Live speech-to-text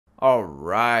All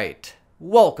right.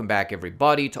 Welcome back,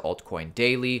 everybody, to Altcoin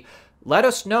Daily. Let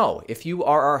us know if you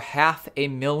are our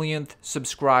 500,000th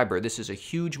subscriber. This is a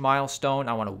huge milestone.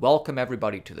 I want to welcome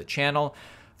everybody to the channel.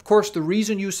 Of course, the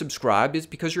reason you subscribed is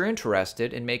because you're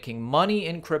interested in making money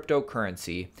in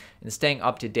cryptocurrency and staying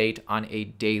up to date on a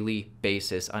daily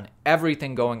basis on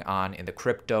everything going on in the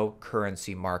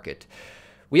cryptocurrency market.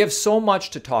 We have so much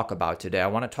to talk about today. I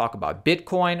want to talk about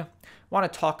Bitcoin. I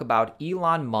want to talk about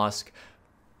Elon Musk.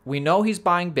 We know he's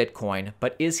buying Bitcoin,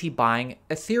 but is he buying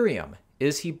Ethereum?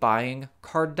 Is he buying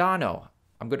Cardano?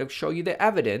 I'm going to show you the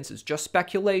evidence. It's just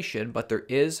speculation, but there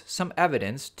is some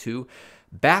evidence to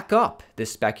back up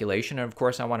this speculation. And of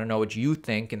course, I want to know what you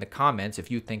think in the comments.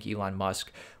 If you think Elon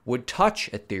Musk would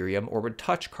touch Ethereum or would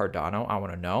touch Cardano, I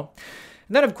want to know.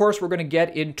 And then, of course, we're going to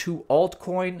get into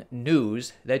altcoin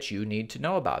news that you need to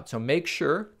know about. So make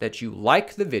sure that you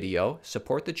like the video,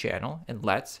 support the channel, and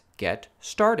let's get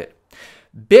started.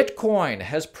 Bitcoin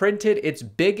has printed its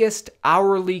biggest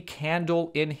hourly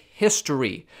candle in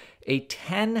history, a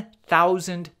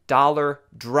 $10,000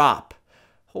 drop.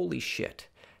 Holy shit.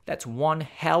 That's one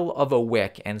hell of a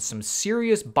wick and some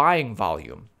serious buying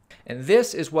volume. And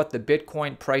this is what the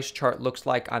Bitcoin price chart looks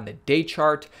like on the day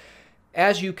chart.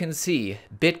 As you can see,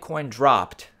 Bitcoin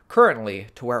dropped currently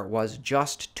to where it was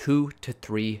just 2 to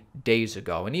 3 days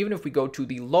ago. And even if we go to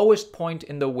the lowest point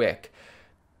in the wick,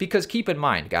 because keep in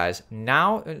mind, guys,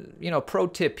 now, pro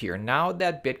tip here, now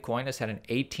that Bitcoin has had an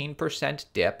 18%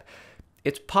 dip,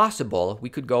 it's possible we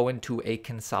could go into a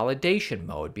consolidation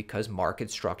mode because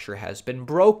market structure has been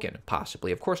broken,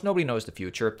 possibly. Of course, nobody knows the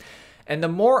future. And the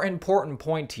more important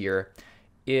point here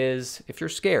is, if you're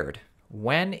scared,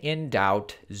 when in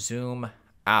doubt, zoom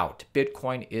out.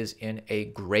 Bitcoin is in a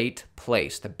great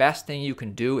place. The best thing you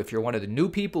can do if you're one of the new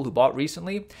people who bought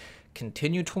recently,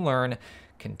 continue to learn,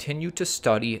 continue to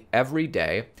study every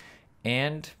day,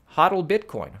 and hodl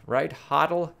Bitcoin, right?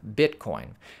 Hodl Bitcoin.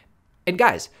 And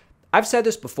guys, I've said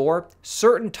this before,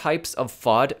 certain types of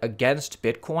FUD against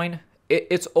Bitcoin,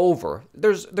 it's over.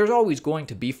 There's always going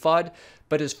to be FUD,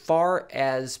 but as far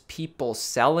as people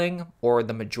selling, or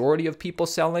the majority of people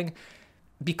selling,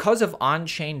 because of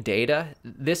on-chain data,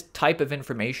 this type of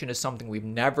information is something we've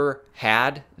never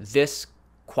had this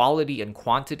quality and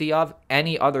quantity of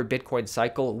any other Bitcoin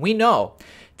cycle. We know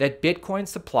that Bitcoin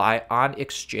supply on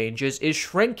exchanges is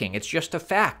shrinking. It's just a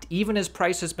fact, even as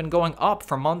price has been going up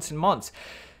for months and months.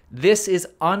 This is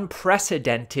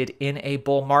unprecedented in a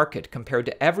bull market compared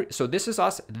to so this is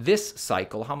us this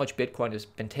cycle, how much Bitcoin has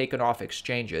been taken off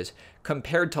exchanges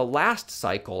compared to last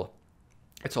cycle.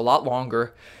 It's a lot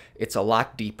longer. It's a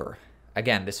lot deeper.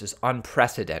 Again, this is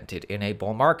unprecedented in a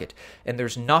bull market, and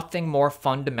there's nothing more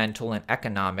fundamental in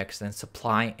economics than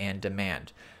supply and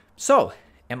demand. So,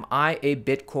 am I a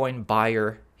Bitcoin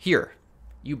buyer here?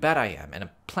 You bet I am, and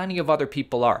plenty of other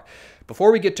people are.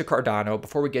 Before we get to Cardano,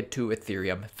 before we get to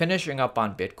Ethereum, finishing up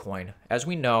on Bitcoin, as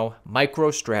we know,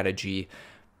 MicroStrategy,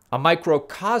 a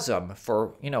microcosm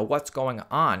for what's going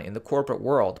on in the corporate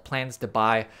world, plans to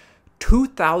buy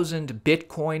 2,000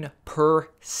 Bitcoin per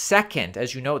second.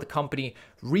 As you know, the company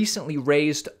recently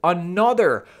raised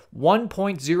another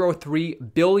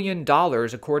 $1.03 billion,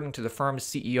 according to the firm's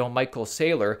CEO, Michael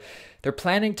Saylor. They're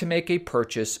planning to make a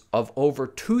purchase of over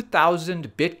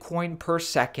 2,000 Bitcoin per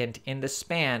second in the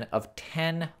span of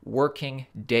 10 working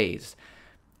days.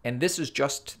 And this is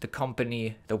just the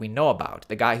company that we know about,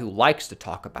 the guy who likes to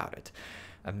talk about it.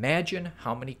 Imagine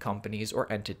how many companies or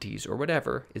entities or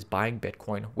whatever is buying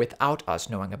Bitcoin without us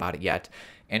knowing about it yet,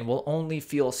 and will only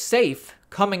feel safe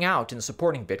coming out and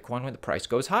supporting Bitcoin when the price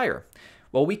goes higher.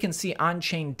 Well, we can see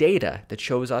on-chain data that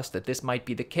shows us that this might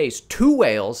be the case. Two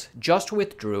whales just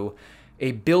withdrew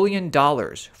 $1 billion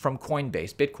from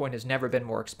Coinbase. Bitcoin has never been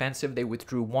more expensive. They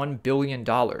withdrew $1 billion.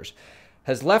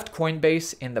 Has left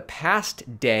Coinbase in the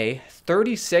past day.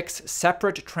 36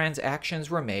 separate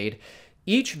transactions were made,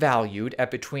 each valued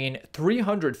at between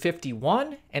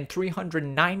 351 and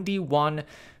 391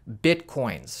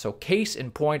 Bitcoins. So case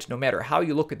in point, no matter how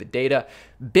you look at the data,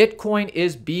 Bitcoin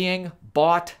is being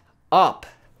bought up.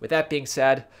 With that being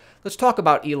said, let's talk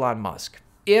about Elon Musk.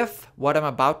 If what I'm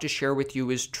about to share with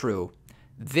you is true,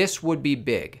 this would be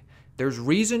big. There's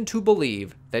reason to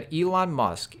believe that Elon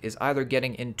Musk is either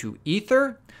getting into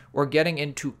Ether or getting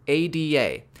into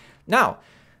ADA. Now,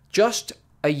 just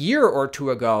a year or two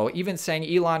ago, even saying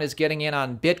Elon is getting in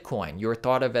on Bitcoin, you're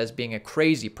thought of as being a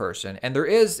crazy person. And there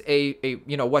is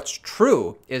what's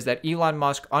true is that Elon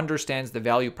Musk understands the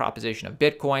value proposition of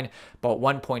Bitcoin, bought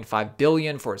 $1.5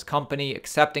 billion for his company,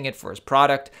 accepting it for his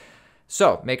product.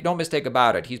 So make no mistake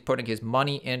about it, he's putting his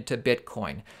money into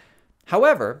Bitcoin.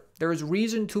 However, there is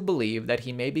reason to believe that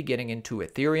he may be getting into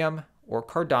Ethereum or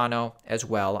Cardano as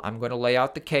well. I'm going to lay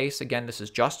out the case. Again, this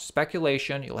is just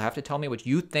speculation. You'll have to tell me what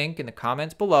you think in the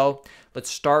comments below. Let's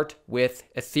start with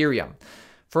Ethereum.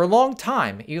 For a long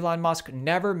time, Elon Musk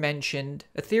never mentioned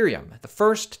Ethereum. The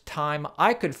first time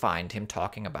I could find him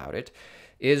talking about it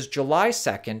is July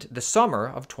 2nd, the summer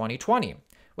of 2020.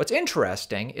 What's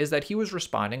interesting is that he was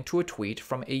responding to a tweet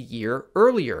from a year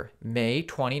earlier, May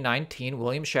 2019.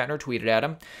 William Shatner tweeted at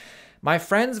him, "My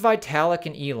friends Vitalik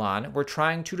and Elon were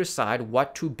trying to decide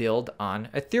what to build on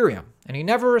Ethereum." And he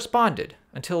never responded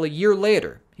until a year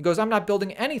later. He goes, "I'm not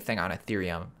building anything on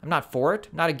Ethereum. I'm not for it,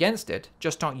 not against it,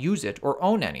 just don't use it or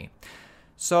own any."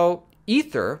 So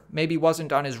Ether maybe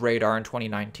wasn't on his radar in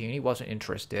 2019. He wasn't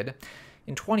interested.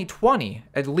 In 2020,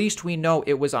 at least we know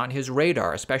it was on his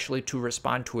radar, especially to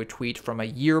respond to a tweet from a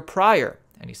year prior.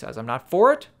 And he says, "I'm not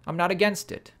for it, I'm not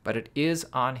against it, but it is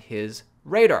on his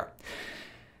radar."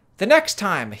 The next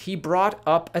time he brought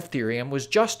up Ethereum was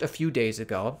just a few days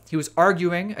ago. He was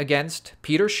arguing against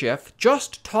Peter Schiff,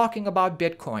 just talking about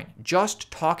Bitcoin.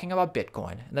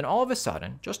 And then all of a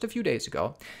sudden, just a few days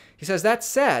ago, he says, "That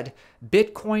said,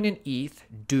 Bitcoin and ETH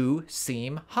do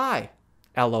seem high.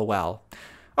 LOL.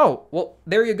 Oh, well,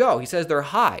 there you go. He says they're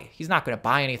high. He's not going to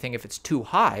buy anything if it's too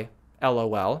high.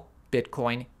 LOL.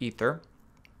 Bitcoin, Ether.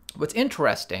 What's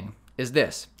interesting is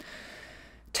this.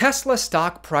 Tesla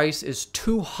stock price is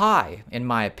too high, in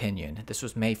my opinion. This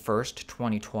was May 1st,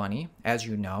 2020. As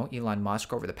you know, Elon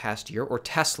Musk over the past year, or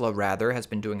Tesla rather, has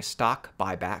been doing stock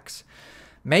buybacks.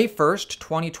 May 1st,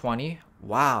 2020.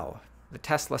 Wow, the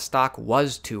Tesla stock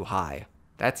was too high.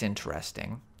 That's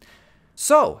interesting.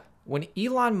 So, when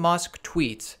Elon Musk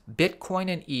tweets,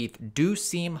 Bitcoin and ETH do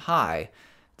seem high,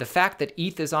 the fact that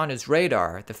ETH is on his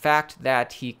radar, the fact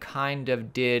that he kind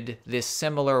of did this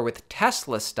similar with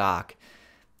Tesla stock,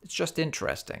 it's just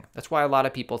interesting. That's why a lot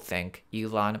of people think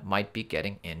Elon might be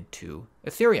getting into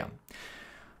Ethereum.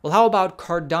 Well, how about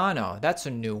Cardano? That's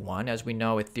a new one. As we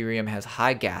know, Ethereum has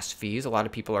high gas fees. A lot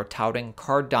of people are touting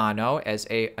Cardano as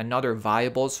another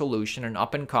viable solution, an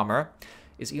up-and-comer.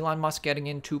 Is Elon Musk getting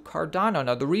into Cardano?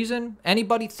 Now, the reason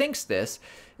anybody thinks this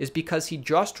is because he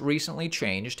just recently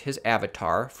changed his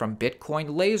avatar from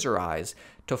Bitcoin laser eyes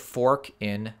to fork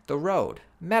in the road,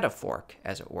 metafork,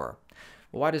 as it were.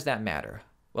 Well, why does that matter?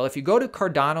 Well, if you go to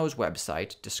Cardano's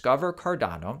website, Discover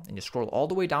Cardano, and you scroll all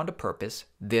the way down to Purpose,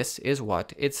 this is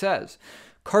what it says.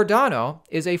 Cardano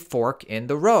is a fork in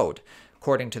the road.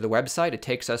 According to the website, it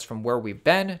takes us from where we've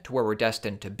been to where we're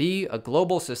destined to be, a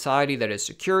global society that is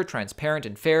secure, transparent,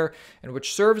 and fair, and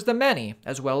which serves the many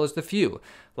as well as the few.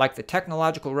 Like the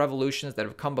technological revolutions that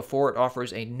have come before, it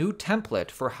offers a new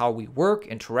template for how we work,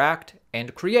 interact,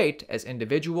 and create as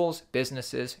individuals,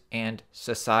 businesses, and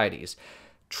societies.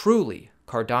 Truly,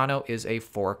 Cardano is a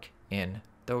fork in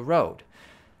the road.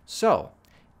 So,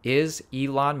 is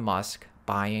Elon Musk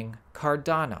buying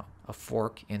Cardano, a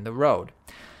fork in the road?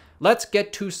 Let's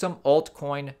get to some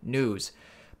altcoin news.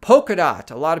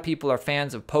 Polkadot. A lot of people are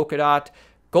fans of Polkadot.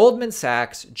 Goldman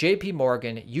Sachs, JP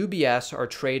Morgan, UBS are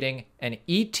trading an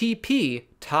ETP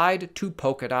tied to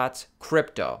Polkadot's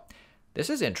crypto. This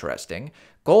is interesting.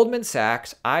 Goldman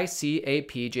Sachs,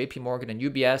 ICAP, JP Morgan, and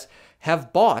UBS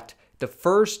have bought the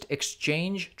first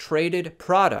exchange-traded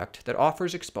product that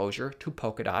offers exposure to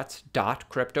Polkadot's DOT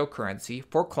cryptocurrency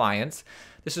for clients.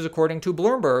 This is according to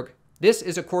Bloomberg. This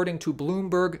is according to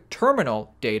Bloomberg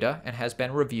terminal data and has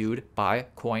been reviewed by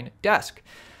CoinDesk.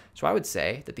 So I would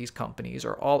say that these companies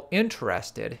are all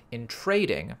interested in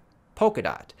trading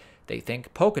Polkadot. They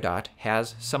think Polkadot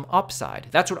has some upside.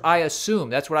 That's what I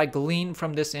assume. That's what I glean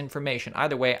from this information.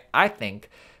 Either way, I think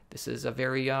this is a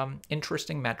very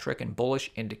interesting metric and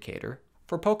bullish indicator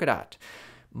for Polkadot.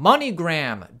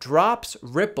 MoneyGram drops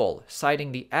Ripple,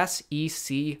 citing the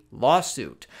SEC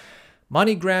lawsuit.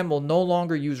 MoneyGram will no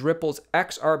longer use Ripple's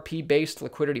XRP-based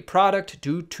liquidity product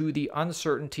due to the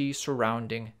uncertainty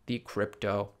surrounding the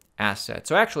crypto asset.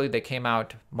 So actually, they came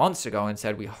out months ago and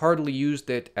said we hardly used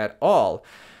it at all.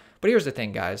 But here's the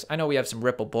thing, guys. I know we have some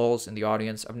Ripple bulls in the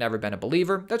audience. I've never been a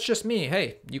believer. That's just me.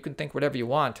 Hey, you can think whatever you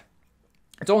want.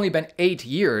 It's only been 8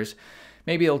 years.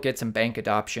 Maybe it'll get some bank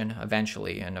adoption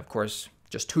eventually. And of course,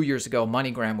 just 2 years ago,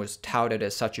 MoneyGram was touted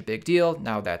as such a big deal.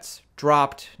 Now that's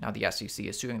dropped. Now the SEC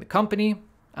is suing the company.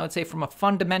 I would say from a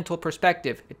fundamental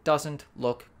perspective, it doesn't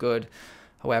look good.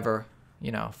 However,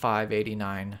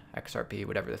 589 XRP,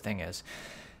 whatever the thing is.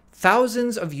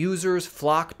 Thousands of users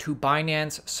flock to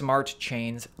Binance Smart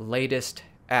Chain's latest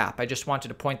app. I just wanted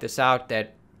to point this out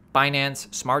that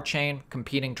Binance Smart Chain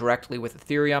competing directly with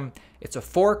Ethereum. It's a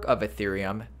fork of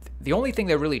Ethereum. The only thing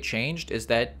that really changed is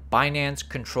that Binance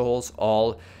controls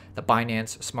all the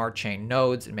Binance Smart Chain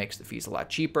nodes. It makes the fees a lot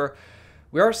cheaper.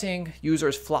 We are seeing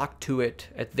users flock to it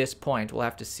at this point. We'll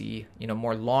have to see,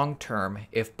 more long-term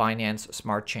if Binance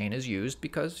Smart Chain is used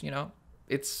because,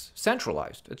 it's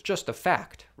centralized. It's just a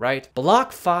fact, right?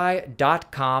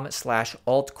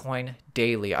 BlockFi.com/altcoin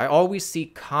daily. I always see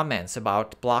comments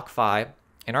about BlockFi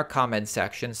in our comment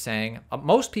section saying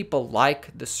most people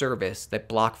like the service that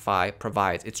BlockFi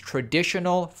provides. It's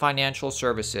traditional financial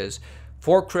services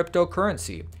for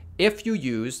cryptocurrency. If you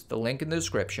use the link in the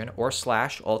description or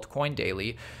 /altcoin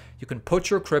daily, you can put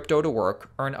your crypto to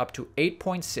work, earn up to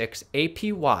 8.6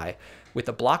 APY with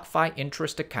a BlockFi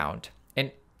interest account.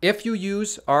 And if you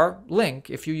use our link,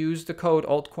 if you use the code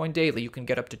Altcoin Daily, you can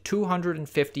get up to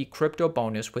 250 crypto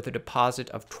bonus with a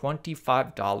deposit of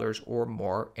 $25 or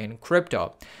more in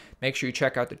crypto. Make sure you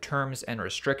check out the terms and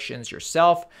restrictions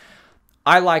yourself.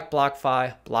 I like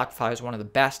BlockFi. BlockFi is one of the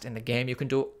best in the game. You can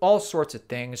do all sorts of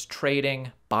things,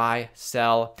 trading, buy,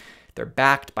 sell. They're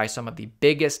backed by some of the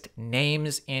biggest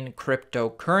names in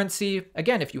cryptocurrency.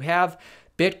 Again, if you have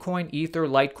Bitcoin, Ether,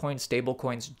 Litecoin,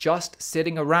 stablecoins just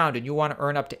sitting around and you want to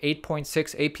earn up to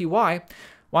 8.6 APY,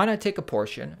 why not take a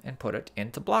portion and put it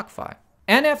into BlockFi?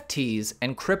 NFTs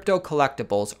and crypto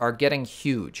collectibles are getting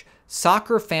huge.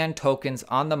 Soccer fan tokens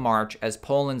on the march as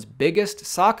Poland's biggest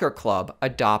soccer club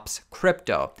adopts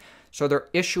crypto. So they're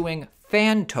issuing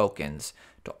fan tokens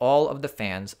to all of the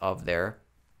fans of their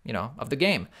of the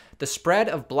game. The spread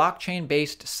of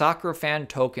blockchain-based soccer fan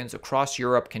tokens across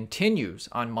Europe continues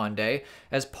on Monday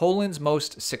as Poland's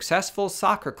most successful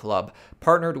soccer club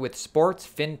partnered with sports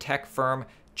fintech firm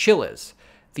Chiliz.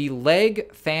 The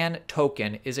Leg fan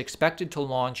token is expected to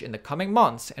launch in the coming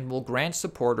months and will grant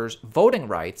supporters voting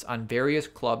rights on various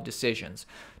club decisions.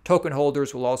 Token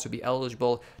holders will also be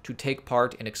eligible to take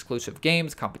part in exclusive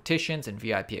games, competitions, and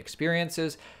VIP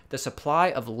experiences. The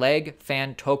supply of Leg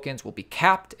fan tokens will be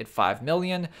capped at 5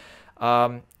 million.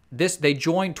 They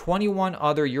joined 21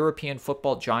 other European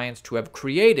football giants to have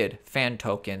created fan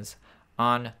tokens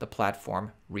on the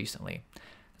platform recently.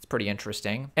 It's pretty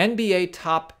interesting. NBA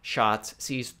Top Shots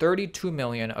sees 32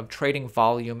 million of trading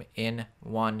volume in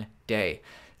one day.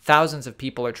 Thousands of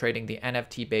people are trading the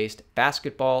NFT-based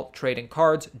basketball trading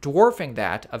cards, dwarfing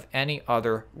that of any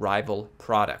other rival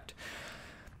product.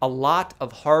 A lot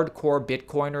of hardcore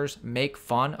Bitcoiners make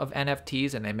fun of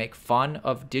NFTs and they make fun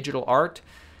of digital art,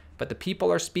 but the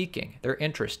people are speaking. They're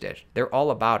interested. They're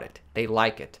all about it. They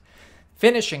like it.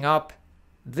 Finishing up,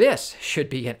 this should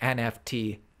be an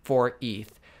NFT for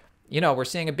ETH. We're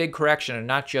seeing a big correction and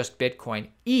not just Bitcoin.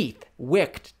 ETH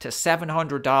wicked to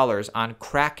 $700 on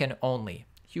Kraken only.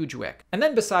 Huge wick. And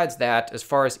then besides that, as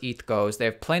far as ETH goes, they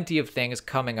have plenty of things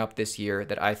coming up this year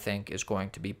that I think is going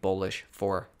to be bullish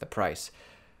for the price.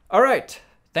 All right.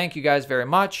 Thank you guys very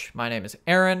much. My name is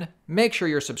Aaron. Make sure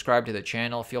you're subscribed to the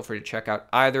channel. Feel free to check out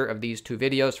either of these two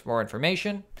videos for more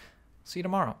information. See you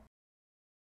tomorrow.